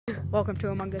Welcome to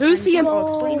Among Us. Who's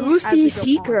the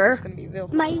seeker? I'm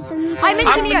engineer. I'm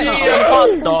the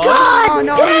imposter. Oh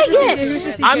no, who's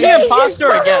the seeker? I'm the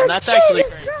imposter again. That's actually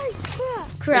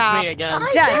Crap. it's me again.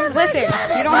 Jess, listen.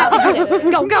 You don't have to do this.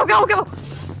 Go, go, go, go.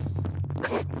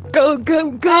 Go,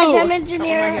 go, go! I'm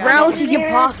engineer. Brown's the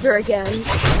imposter again.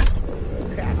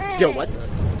 Yo, what?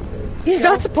 He's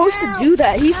not supposed to do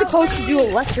that. He's supposed to do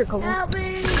electrical. Help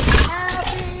me!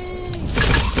 Help me!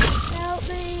 Help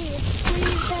me!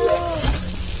 Please help!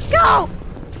 Go!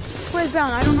 Where's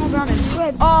Brown? I don't know where Brown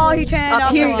is. Oh, he turned Up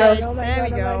off here the he goes. lights. Oh my There we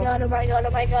god, go. oh my god, oh my god,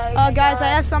 oh my god, oh my Guys, god. I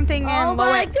have something in Oh lower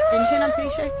my god. engine, I'm pretty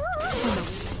sure. Oh, no.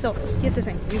 So, here's the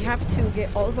thing. We have to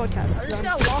get all of our tasks done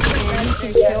and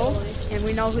kill, and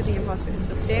we know who the imposter is.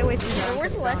 So stay away from Brown.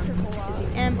 Where's electrical? Is the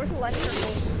M. Where's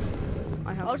electrical?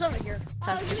 I have Oh, it's over here.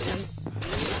 task with him.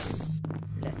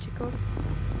 Electrical.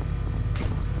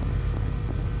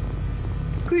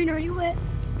 Green, are you it?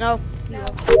 No. No.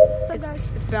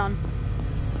 It's Brown.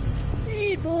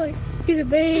 Bad boy. He's a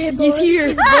bad boy. He's here.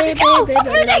 He's a bad boy. No! Bad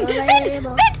boy, Using! bad boy, bad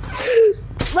boy.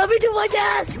 Let me do my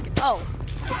task. Oh.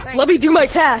 Let me do my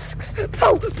tasks.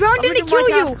 Oh, Brown me didn't do my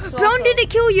kill you! tasks Brown also. didn't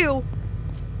kill you!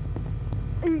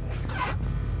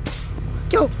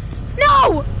 Go!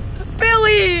 No!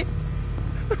 Billy!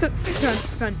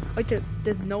 run. Wait,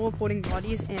 there's no reporting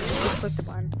bodies, and just click the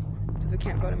button. Because we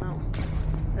can't vote him out.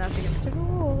 That's against the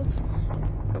rules.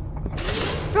 Go.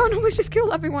 Brown almost just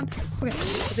killed everyone! Okay,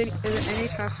 is there any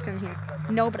tasks in here?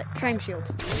 No, but flame shield.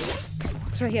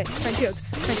 It's right here. Flame shields.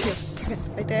 Okay,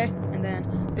 right there, and then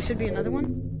there should be another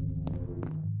one.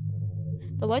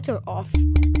 The lights are off.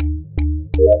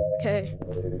 Okay,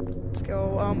 let's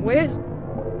go. Where's?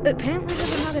 Apparently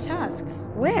there's another task.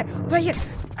 Where? Right here.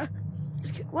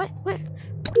 What? Where?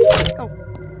 Go.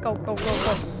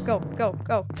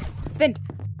 Vent.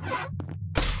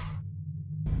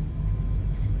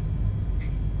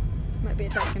 Might be a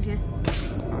task in here.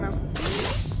 Oh no.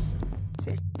 Let's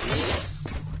see.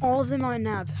 All of them are in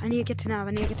Nav. I need to get to Nav.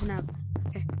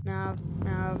 Okay, Nav.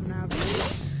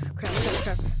 Crap.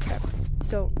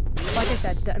 So, like I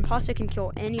said, the imposter can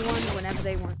kill anyone whenever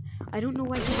they want. I don't know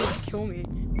why he would kill me.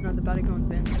 You know, the body going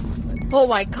Vince. Oh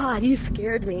my god, you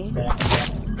scared me. No,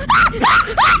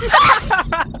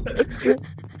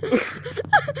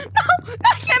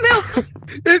 I can't move.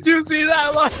 Did you see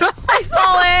that one? I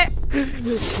saw it.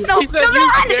 No, He said no, you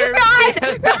run, scared run, me,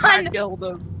 and then I run. killed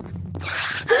him.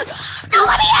 No,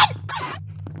 let me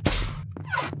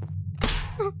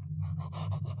in.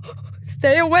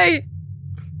 Stay away.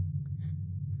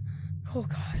 Oh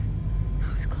god,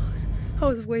 that was close. That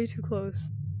was way too close.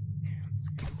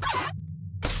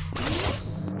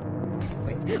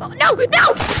 Wait. Oh, no!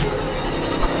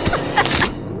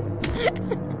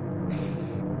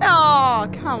 Oh,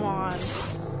 come on.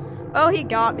 Oh, he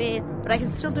got me, but I can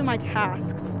still do my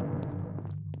tasks.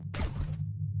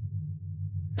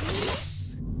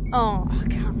 Oh,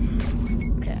 come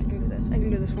on. Okay, I can do this. I can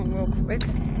do this one real quick.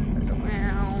 There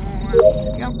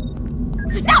we go.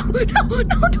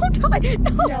 No, don't die.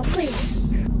 No. No, please.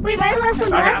 Wait, my left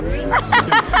one. I have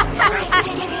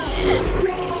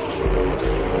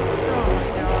Oh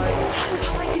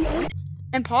my gosh.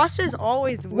 Imposters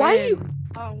always win.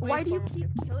 Why do you keep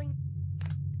killing?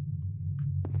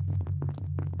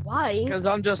 Why? Because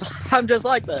I'm just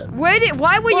like that.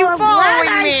 Why were you Well, following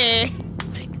glad me?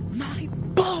 My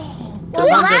ball. Well,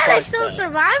 I'm glad I still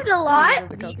survived a lot.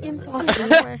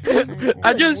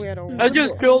 I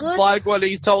just killed Spike when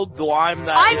he told Blime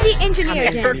that. I'm the engineer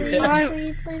I'm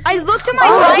again. Please. I looked to my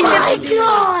Oh side. my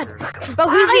god! But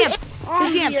who's the imp?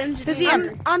 Who's the I'm imp? Who's the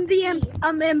imp? I'm the imp.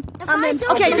 I'm imp.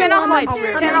 Okay, turn off lights.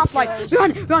 I'm Turn off lights.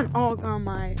 Run. Oh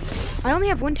my. I only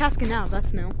have one task in now.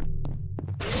 That's new.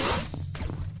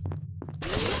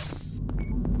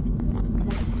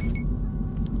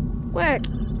 Quick.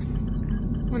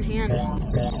 One hand.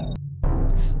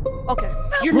 Okay.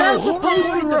 You're not supposed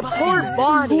to report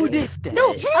bodies.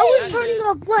 No, I was turning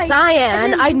off lights.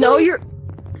 Cyan, I know you're.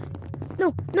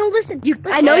 No, listen.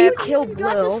 I know you I killed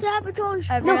got to Blue. sabotage.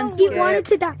 Everyone's He scared. wanted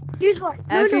to die. Here's why.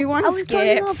 No, Everyone's I was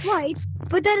turning scared. off lights,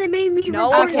 but then it made me No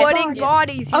report reporting bodies.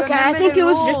 bodies. You Okay, I remember think the it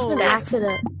was just rules. an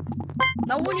accident.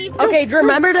 No one even. Okay,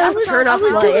 remember I to was- turn I off was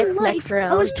doing lights lights. next I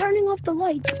round. was turning off the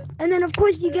lights, and then of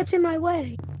course he gets in my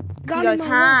way. He goes,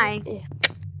 hi.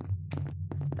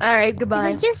 Alright,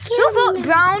 goodbye. Just Who kill vote me now.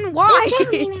 Brown? Why?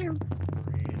 Just kill me now.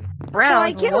 So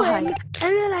I Brown, kill him, why?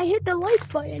 and then I hit the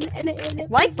like button, and it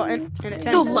Like button. And it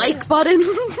The turns. like button?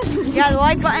 Yeah, the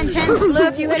like button turns blue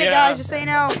if you hit it, Yeah. guys. Just so you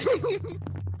know.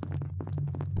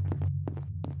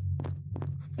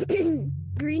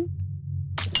 Green.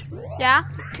 Yeah.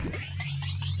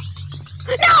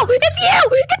 No, it's you!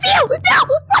 It's you! No!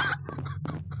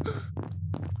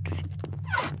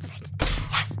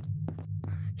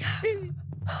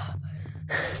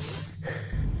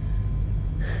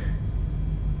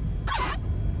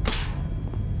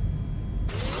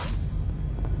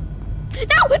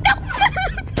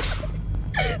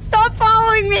 Stop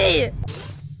following me!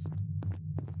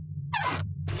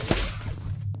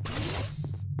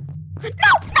 No!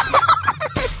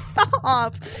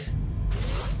 Stop!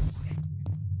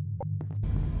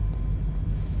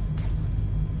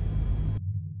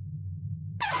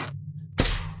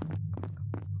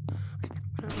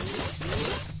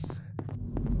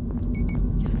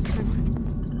 Yes,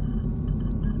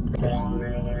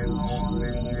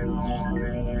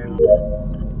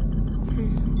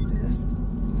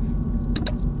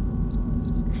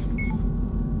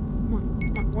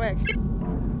 Where?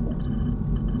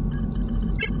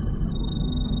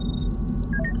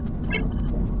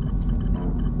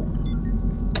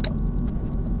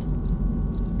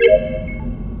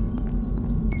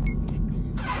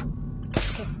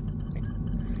 Okay.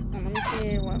 Let me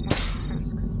see what my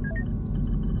tasks.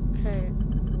 Okay,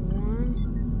 one.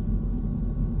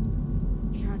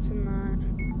 Yeah, it's in that.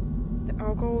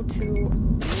 I'll go to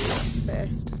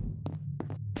first.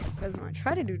 Because when I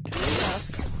try to do two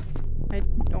tasks, I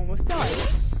almost died.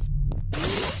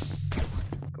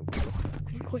 Go,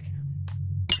 quick.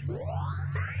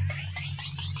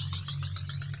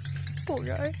 Poor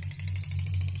guy.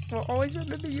 I'll always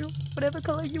remember you, whatever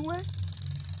color you wear.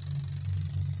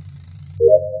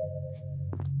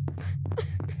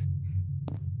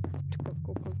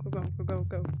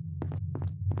 Go.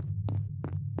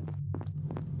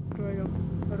 Where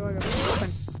do I go?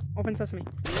 Open sesame.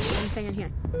 Anything in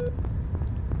here?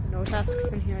 No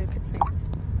tasks in here, I could think.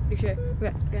 You should.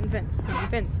 Okay, get in Vince.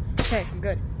 Okay, I'm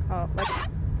good.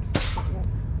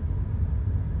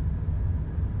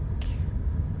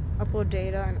 Upload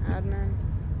data and admin.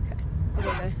 Okay, I'll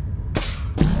go there.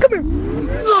 Come here!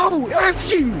 No!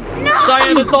 F you! No!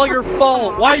 Cyan, it's all your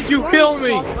fault! Why'd you kill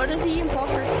me? What does the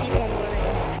imposters keep on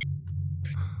winning?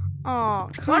 Oh,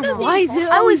 come on. Why is it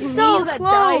I was always so me that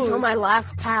close. dies on my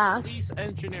last task? Police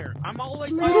engineer. I'm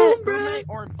always like roommate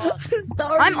or imposter.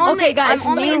 I'm only, Okay, guys,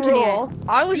 I'm only new engineer. rule.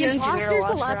 I was The engineer imposter's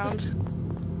last allowed round. to...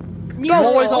 I'm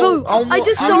always Boo! I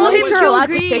just I'm saw him later kill allowed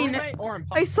to Green. fix Roommate or I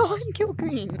imposter. saw him kill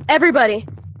Green. Everybody,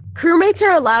 crewmates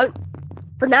are allowed,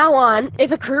 from now on,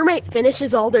 if a crewmate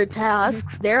finishes all their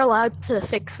tasks, they're allowed to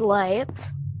fix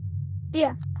lights.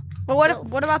 But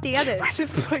what about the others? I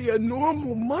just play a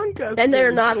normal manga. Then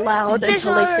they're not allowed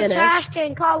until they finish. task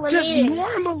and call a Just meeting.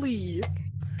 normally.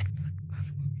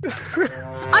 I'm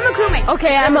a crewmate.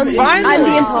 Okay, I'm the I'm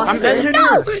imposter. engineer.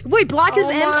 No! Wait, Black is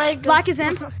Oh my imp. Black is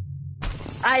imp.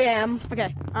 I am.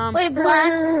 Okay. Wait,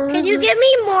 Black, can you give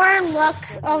me more luck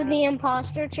of the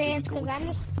imposter chance? Because I'm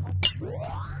just... Okay,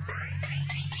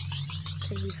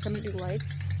 he's gonna do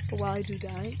lights. But while I do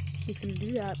that, he can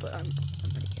do that. But I'm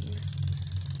gonna get this.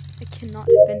 I cannot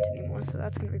vent anymore, so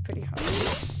that's gonna be pretty hard.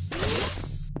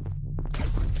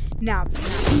 Now.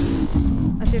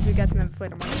 Let's see if we get them before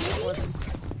tomorrow.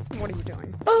 What are you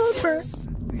doing? Over.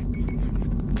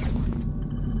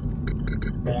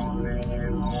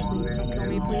 Please don't kill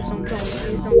me. Please don't kill me.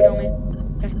 Please don't kill me.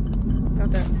 Okay. Got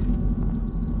there.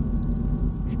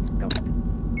 Go.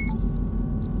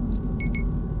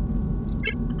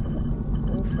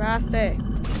 Go faster.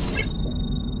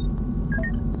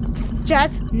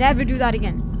 Jess, never do that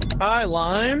again. Hi,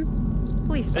 Lime.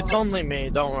 Please stop. It's only me,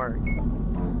 don't worry.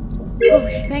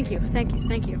 Okay, thank you.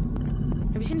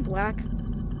 Have you seen Black?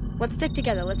 Let's stick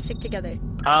together.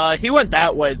 He went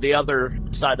that way, the other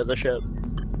side of the ship.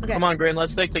 Okay. Come on, Green,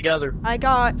 let's stick together. I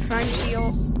got prime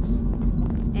shields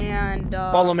and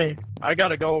Follow me. I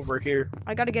gotta go over here.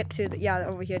 I gotta get to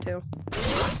over here too.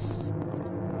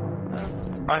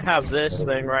 I have this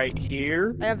thing right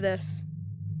here. I have this.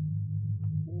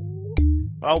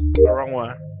 Oh, the wrong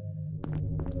way.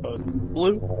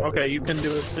 Blue? Okay, you can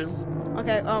do it too.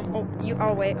 Okay,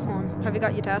 oh wait, hold on. Have you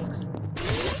got your tasks?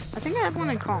 I think I have one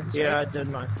in comms. Yeah, right? I did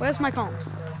mine. Where's my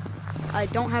comms? I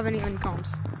don't have any in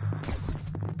comms.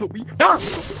 But we Go!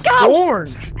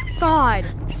 Orange! God!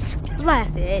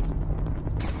 Bless it!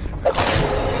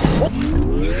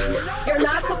 You're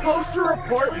not supposed to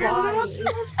report bodies.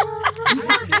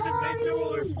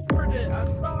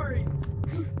 I'm sorry.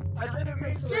 I didn't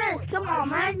make Jess, come on,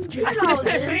 man. You know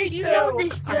this. You know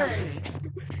this, Jess.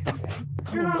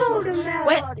 Wait,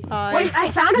 wait,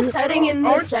 I found a setting in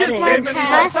the settings. My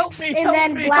tasks, and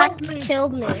then Black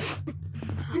killed me.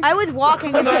 I was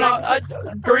walking and then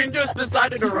Green just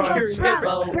decided to run. I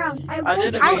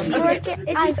didn't I mean freaking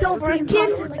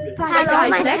had all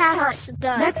my tasks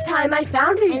done. Next time I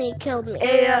found And he killed me.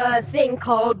 a thing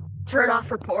called turn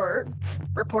off report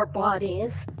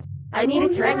bodies. I need to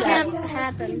turn That that. can't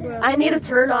happen, bro. I need to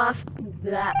turn off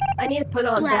that. I need to put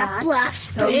on that.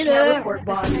 Blast So you can't report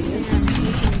bodies.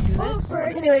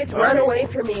 Anyways, run away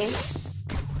from me.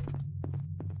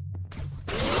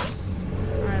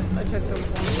 I took the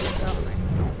one without and I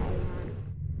don't know why.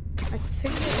 I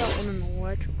think I got one in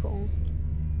electrical.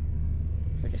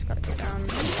 I just gotta go down,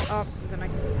 up, then I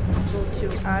can go to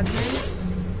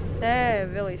admin. They're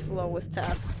really slow with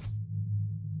tasks.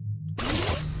 So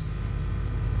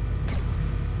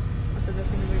this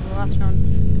is gonna be the last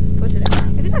round. Put it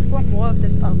out. If you guys want more of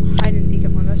this hide and seek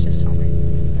among us, just tell me.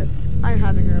 But I'm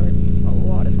having really a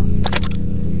lot of fun.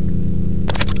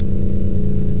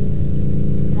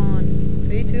 Come on.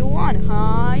 3, 2, 1.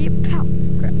 Hi, pow.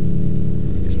 Crap.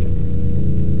 Just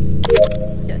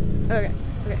dead. Okay.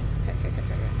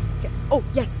 Oh,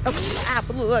 yes. Oh,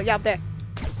 yeah, up there.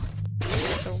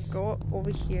 Okay, so go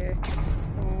over here. I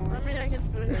mean, I can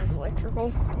put it in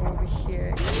electrical. Over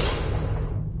here.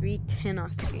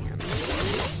 Retina scan.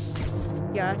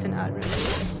 Yeah, that's an admin.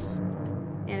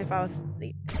 And if I was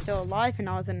still alive and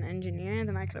I was an engineer,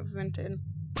 then I could have vented.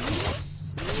 Yeah,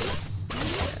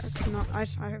 it's not. I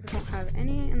don't have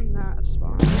any in that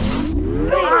spot.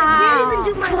 Hello,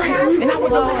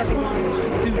 everyone.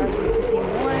 If you guys want to see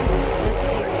more of this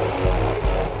series,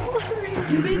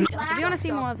 if you want to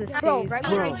see more of this series,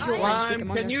 Lime,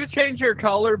 can you change your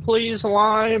color, please?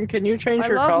 Lime, can you change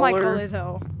your color? I love my color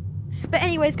though. But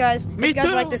anyways, guys, if you guys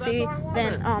too, like to that's see, what I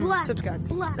then wanted. subscribe.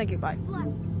 Thank you. Bye.